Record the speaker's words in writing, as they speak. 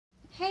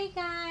Hey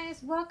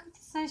guys, welcome to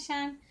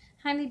Sunshine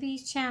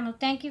Honeybee's channel.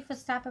 Thank you for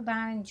stopping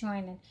by and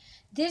joining.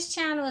 This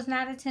channel is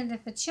not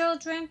intended for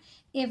children.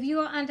 If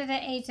you are under the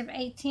age of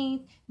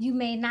 18, you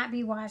may not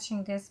be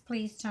watching this.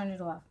 Please turn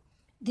it off.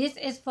 This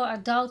is for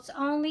adults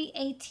only,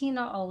 18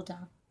 or older.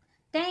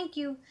 Thank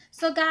you.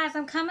 So guys,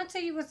 I'm coming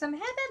to you with some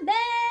Happy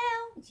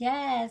Mail.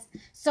 Yes.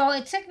 So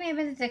it took me a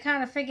minute to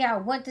kind of figure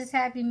out what this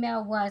Happy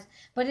Mail was.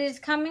 But it is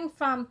coming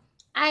from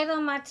Ida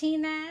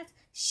Martinez.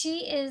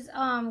 She is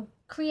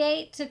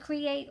create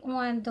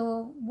on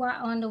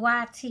the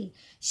YT.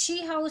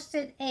 She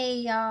hosted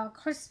a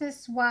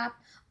Christmas swap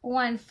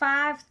on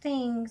 5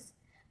 things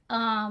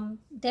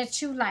that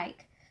you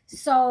like.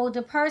 So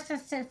the person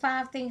sent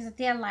 5 things that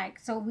they like.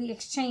 So we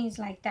exchanged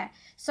like that.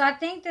 So I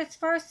think this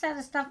first set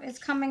of stuff is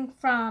coming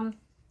from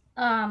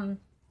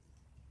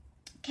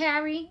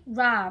Carrie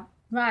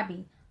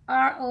Robbie,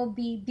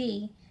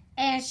 ROBB.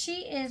 And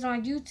she is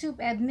on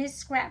YouTube at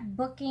Miss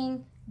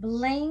Scrapbooking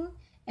Bling.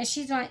 And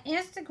she's on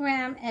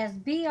Instagram as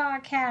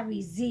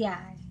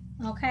BRCarrieZI.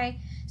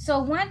 Okay? So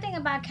one thing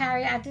about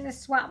Carrie, I did a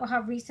swap with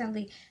her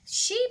recently.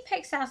 She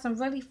picks out some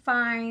really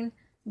fine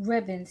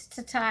ribbons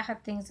to tie her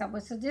things up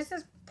with. So this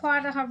is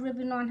part of her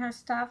ribbon on her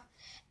stuff.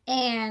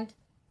 And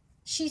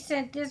she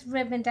sent this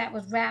ribbon that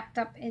was wrapped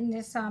up in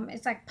this,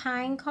 it's like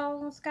pine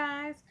cones,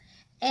 guys.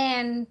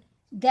 And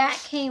that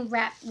came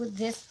wrapped with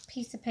this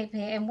piece of paper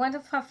here. And one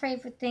of her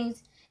favorite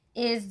things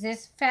is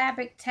this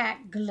fabric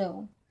tack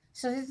glue.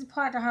 So this is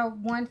part of her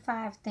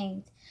 1-5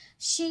 things.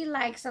 She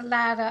likes a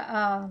lot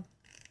of,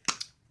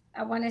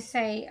 I want to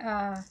say,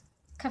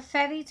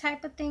 confetti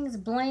type of things,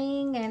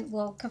 bling, and,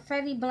 well,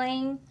 confetti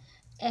bling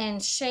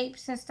and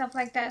shapes and stuff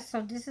like that.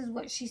 So this is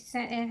what she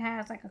sent. It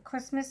has like a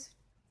Christmas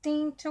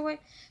theme to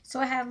it.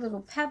 So it has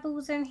little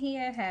pebbles in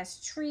here. It has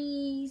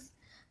trees,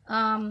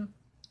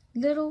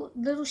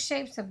 little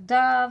shapes of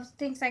doves,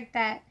 things like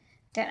that,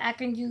 that I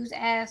can use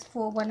as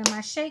for one of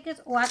my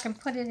shakers, or I can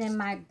put it in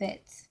my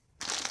bits.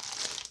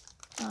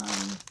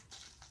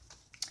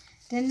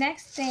 The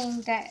next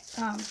thing that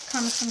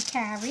comes from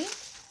Carrie,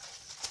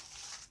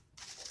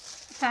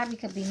 probably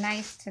could be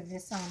nice to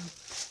this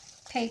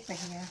paper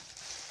here,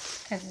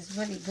 because it's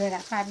really good.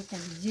 I probably can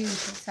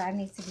use it, so I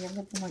need to be a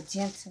little more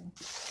gentle.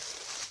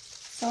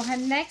 So her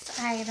next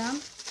item,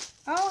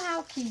 oh,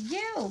 how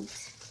cute,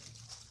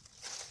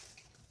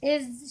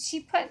 is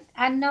she put,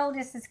 I know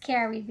this is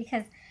Carrie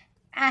because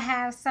I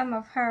have some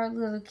of her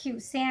little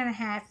cute Santa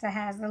hats that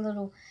has a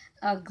little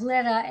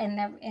glitter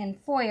and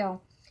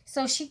foil.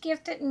 So she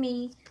gifted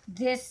me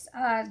this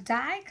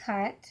die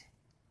cut.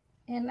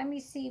 And let me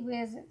see,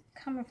 where's it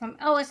coming from?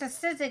 Oh, it's a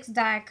Sizzix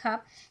die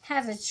cup.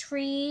 Has a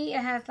tree.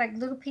 It has like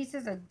little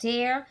pieces of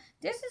deer.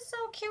 This is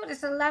so cute.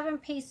 It's 11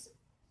 piece.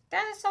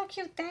 That is so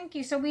cute. Thank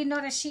you. So we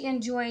know that she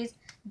enjoys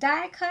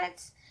die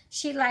cuts.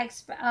 She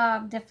likes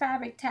the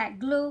fabric tack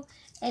glue.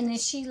 And then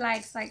she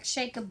likes like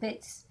shaker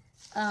bits.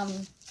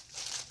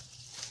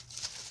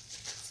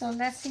 So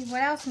let's see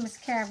what else Miss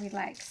Carrie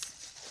likes.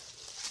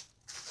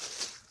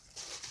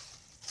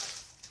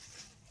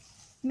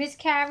 Miss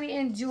Carrie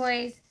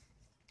enjoys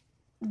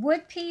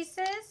wood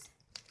pieces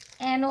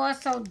and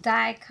also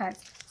die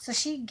cuts. So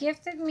she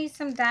gifted me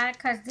some die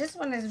cuts. This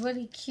one is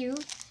really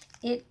cute.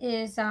 It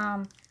is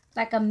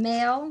like a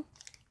male.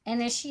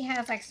 And then she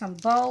has like some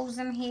bows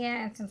in here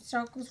and some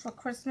circles for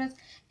Christmas.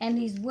 And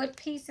these wood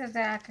pieces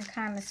that I can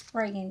kind of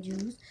spray and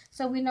use.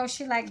 So we know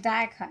she likes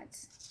die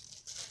cuts.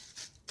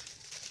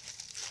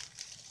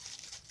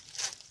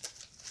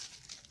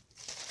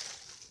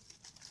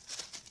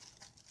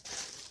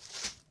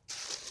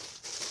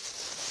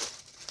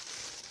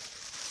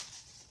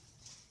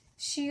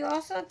 She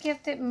also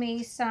gifted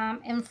me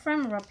some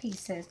ephemera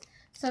pieces.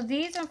 So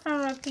these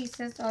ephemera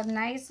pieces are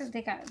nice.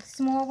 They got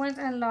small ones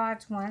and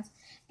large ones.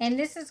 And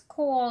this is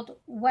called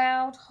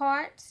Wild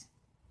Hearts.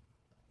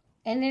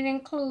 And it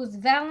includes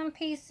vellum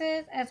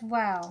pieces as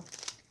well.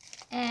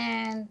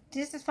 And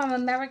this is from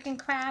American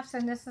Crafts.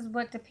 And this is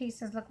what the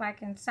pieces look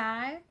like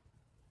inside.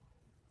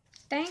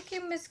 Thank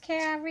you, Miss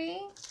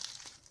Carrie.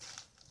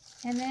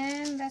 And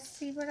then let's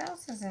see what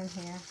else is in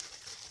here.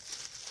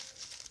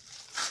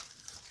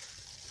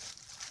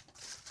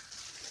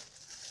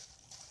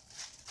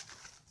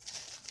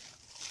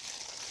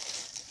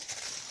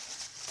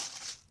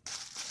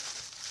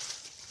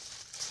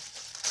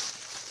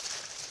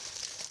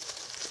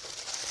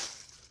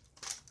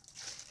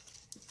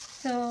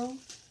 So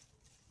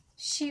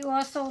she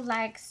also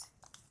likes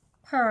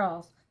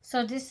pearls.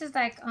 So this is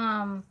like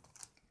how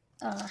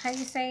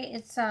you say,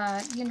 it's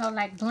you know,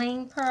 like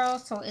bling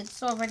pearls. So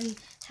it's already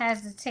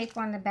has the tape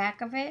on the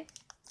back of it.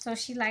 So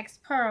she likes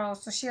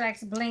pearls. So she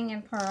likes bling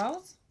and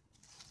pearls.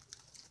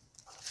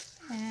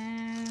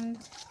 And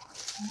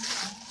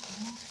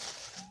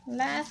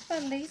last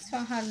but least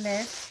on her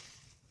list,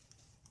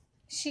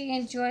 she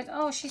enjoys,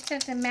 oh, she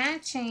said the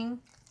matching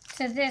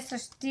to this. So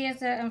there's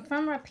the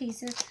ephemera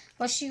pieces,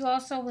 but she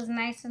also was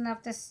nice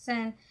enough to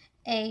send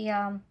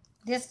a,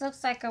 this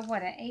looks like a,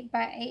 what, an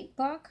 8x8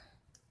 book?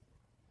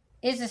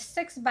 It's a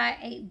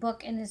 6x8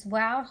 book, and it's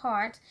Wild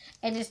Heart,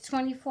 and it's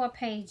 24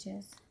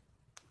 pages.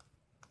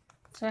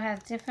 So it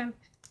has different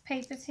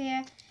papers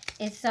here.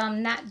 It's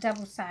not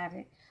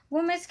double-sided.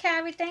 Well, Miss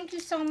Carrie, thank you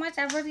so much.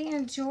 I really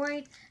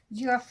enjoyed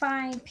your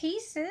fine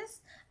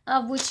pieces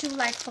of what you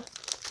like.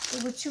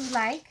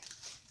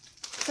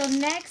 So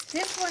next,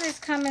 this one is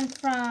coming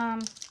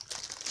from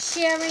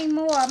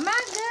SharingMoore.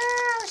 My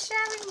girl,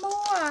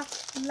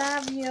 SharingMoore.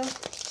 Love you.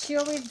 She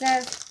always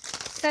does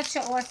such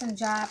an awesome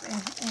job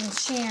in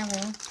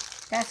sharing.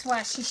 That's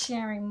why she's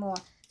SharingMoore.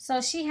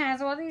 So she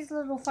has all these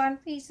little fun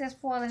pieces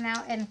falling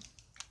out. And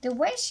the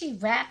way she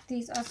wrapped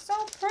these are so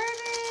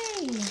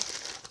pretty.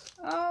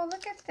 Oh,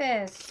 look at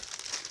this.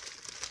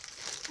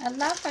 I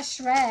love her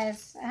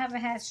shreds. I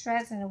haven't had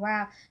shreds in a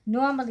while.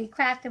 Normally,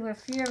 Crafty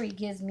with Fury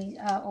gives me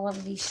all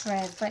of these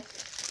shreds, but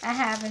I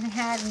haven't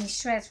had any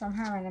shreds from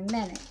her in a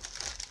minute.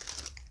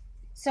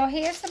 So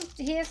here's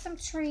some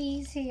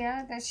trees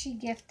here that she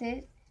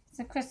gifted. It's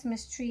a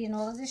Christmas tree and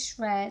all of the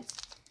shreds.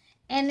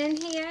 And then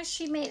here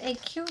she made a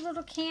cute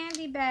little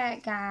candy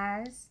bag,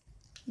 guys.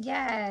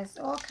 Yes,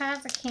 all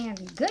kinds of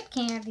candy. Good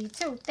candy,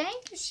 too.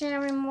 Thank you,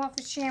 SharingMoore,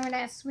 for sharing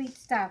that sweet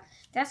stuff.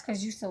 That's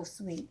because you're so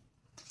sweet.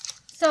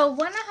 So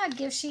one of her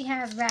gifts she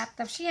has wrapped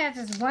up, she has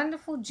this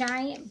wonderful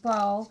giant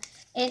bow,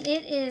 and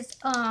it is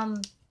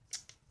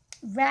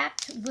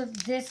wrapped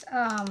with this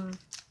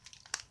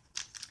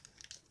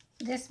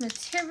this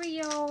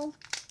material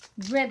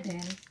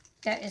ribbon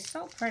that is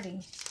so pretty.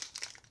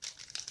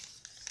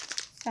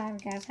 Sorry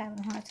guys, having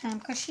a hard time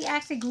because she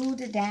actually glued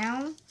it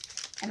down,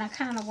 and I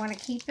kind of want to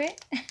keep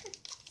it.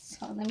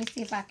 So let me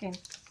see if I can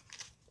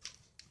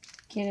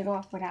get it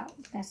off without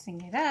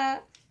messing it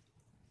up.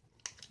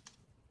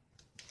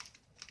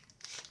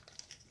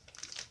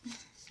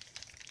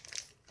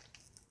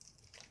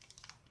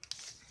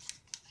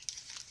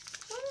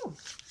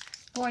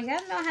 Boy,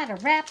 y'all know how to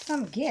wrap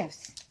some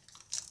gifts.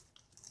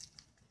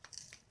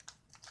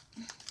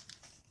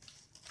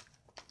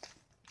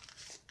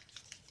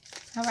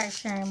 All right,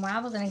 SharingMoore, I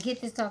was going to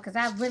get this off because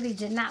I really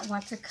did not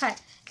want to cut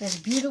this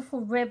beautiful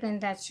ribbon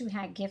that you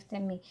had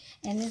gifted me.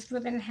 And this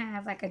ribbon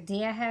has like a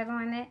deer head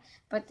on it,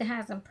 but it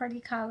has some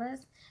pretty colors.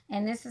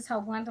 And this is her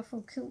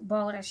wonderful, cute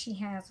bow that she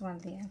has on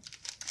there.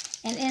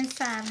 And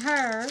inside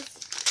hers,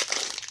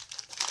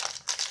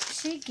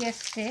 she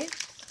gifted,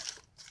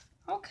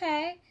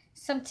 okay,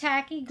 some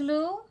tacky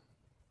glue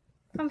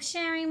from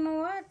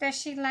SharingMoore that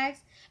she likes,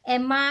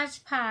 and Mod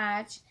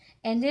Podge,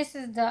 and this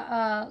is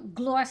the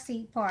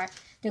glossy part,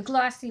 the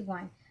glossy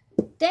one.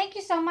 Thank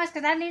you so much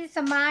because I needed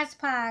some Mod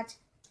Podge,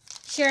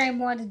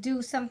 SharingMoore, to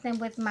do something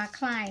with my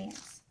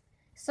clients.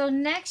 So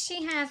next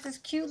she has this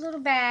cute little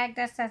bag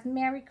that says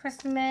Merry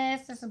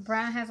Christmas. This is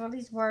brown, has all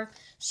these words.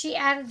 She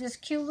added this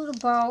cute little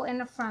bow in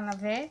the front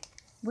of it,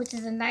 which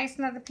is a nice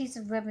another piece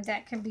of ribbon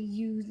that can be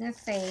used and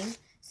saved.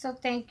 So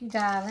thank you,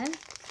 darling.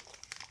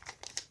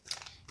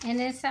 And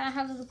inside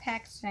her little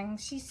packaging,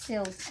 she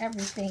seals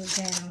everything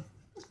down.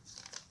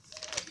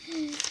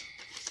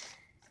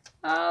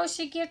 Oh,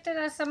 she gifted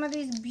us some of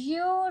these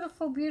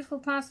beautiful, beautiful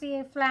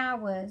Pensier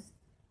flowers.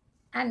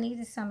 I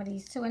needed some of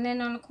these too. And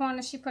then on the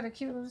corner, she put a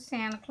cute little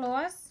Santa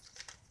Claus.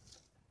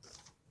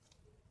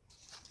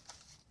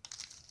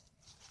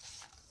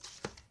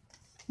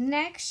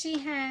 Next, she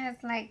has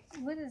like,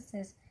 what is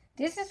this?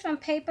 This is from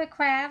Paper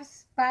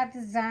Crafts by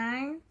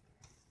Design.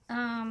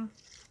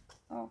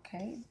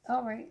 Okay,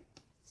 all right.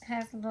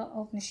 Has a little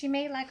opening. She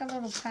made like a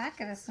little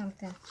pocket or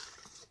something.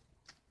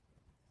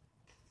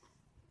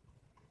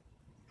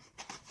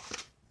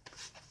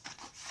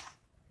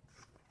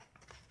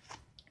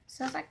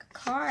 So it's like a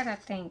card, I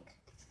think.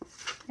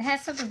 It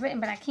has something written,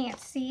 but I can't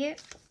see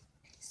it.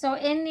 So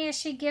in there,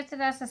 she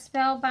gifted us a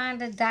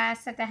Spellbinder die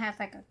set that has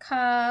like a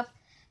cup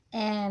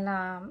and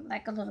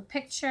like a little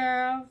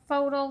picture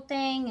photo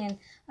thing and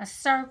a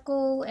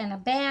circle and a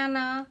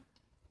banner.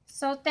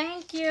 So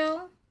thank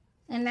you.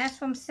 And that's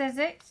from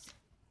Sizzix.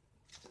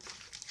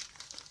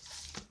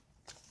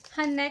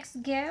 Her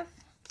next gift,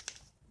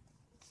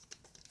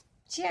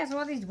 she has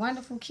all these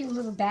wonderful, cute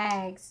little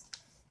bags.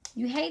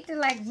 You hate to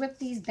like rip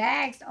these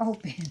bags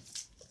open.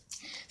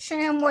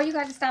 SharingMoore, you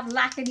got to stop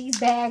locking these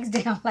bags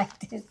down like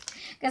this,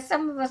 because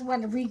some of us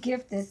want to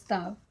re-gift this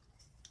stuff.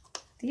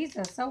 These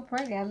are so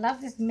pretty. I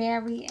love this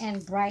merry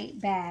and bright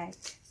bag.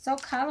 So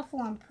colorful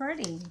and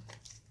pretty.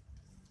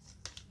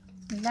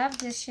 Love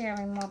this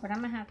SharingMoore, but I'm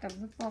going to have to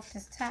rip off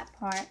this top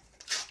part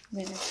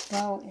where this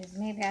bow is.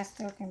 Maybe I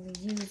still can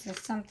reuse or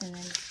something in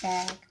this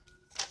bag.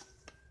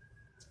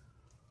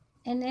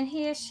 And then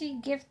here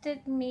she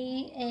gifted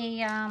me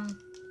a,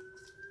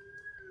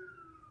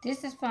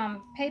 this is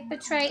from Paper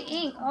Tray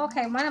Ink.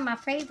 Okay, one of my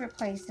favorite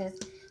places.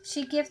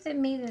 She gifted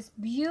me this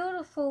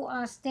beautiful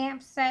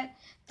stamp set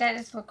that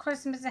is for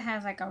Christmas. It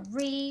has like a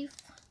wreath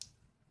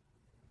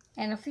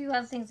and a few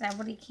other things I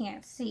really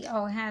can't see.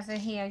 Oh, it has it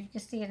here. You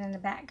can see it in the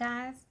back,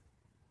 guys.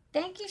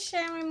 Thank you,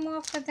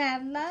 SharingMoore, for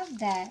that. Love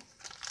that.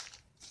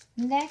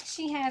 Next,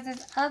 she has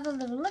this other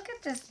little, look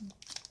at this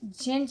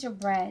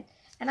gingerbread.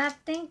 And I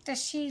think that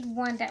she's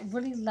one that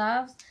really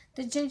loves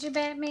the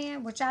gingerbread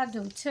man, which I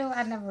do too.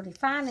 I never really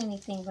found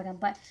anything with him.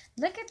 But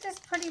look at this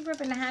pretty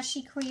ribbon and how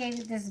she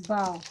created this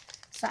bow.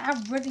 So I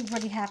really,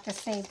 really have to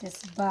save this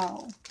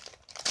bow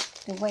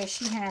the way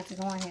she has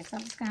it on here. So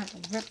I'm just going to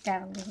have to rip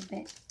that a little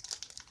bit.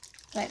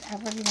 But I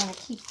really want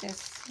to keep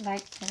this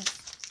like this.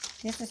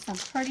 This is some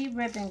pretty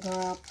ribbon,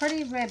 girl.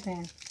 Pretty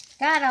ribbon.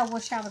 God, I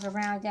wish I was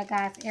around your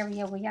guys'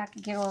 area where y'all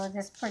could get all of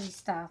this pretty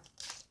stuff.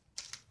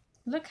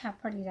 Look how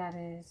pretty that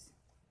is.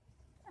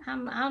 I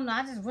don't know.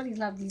 I just really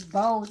love these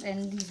bows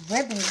and these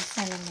ribbons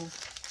you're sending me.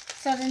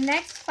 So the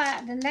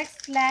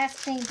next last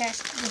thing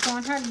that was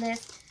on her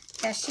list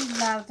that she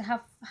loved,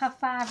 her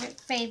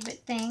favorite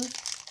thing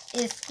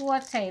is score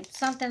tape.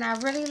 Something I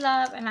really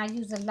love and I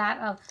use a lot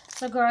of.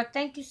 So girl,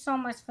 thank you so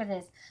much for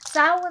this. So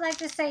I would like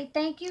to say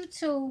thank you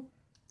to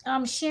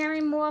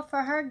SharingMoore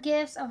for her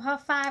gifts of her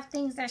 5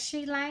 things that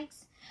she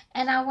likes.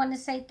 And I want to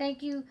say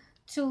thank you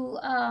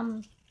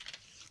to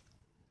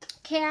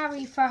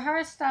Carrie for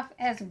her stuff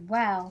as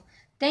well.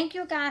 Thank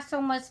you guys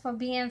so much for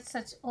being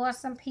such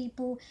awesome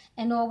people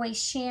and always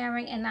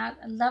sharing. And I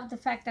love the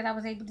fact that I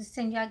was able to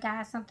send y'all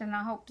guys something.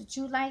 I hope that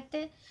you liked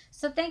it.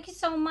 So thank you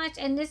so much.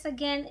 And this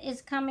again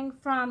is coming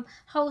from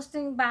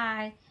hosting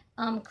by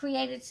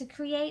Created to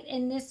Create.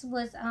 And this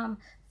was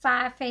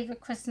 5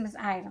 favorite Christmas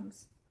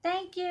items.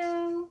 Thank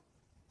you.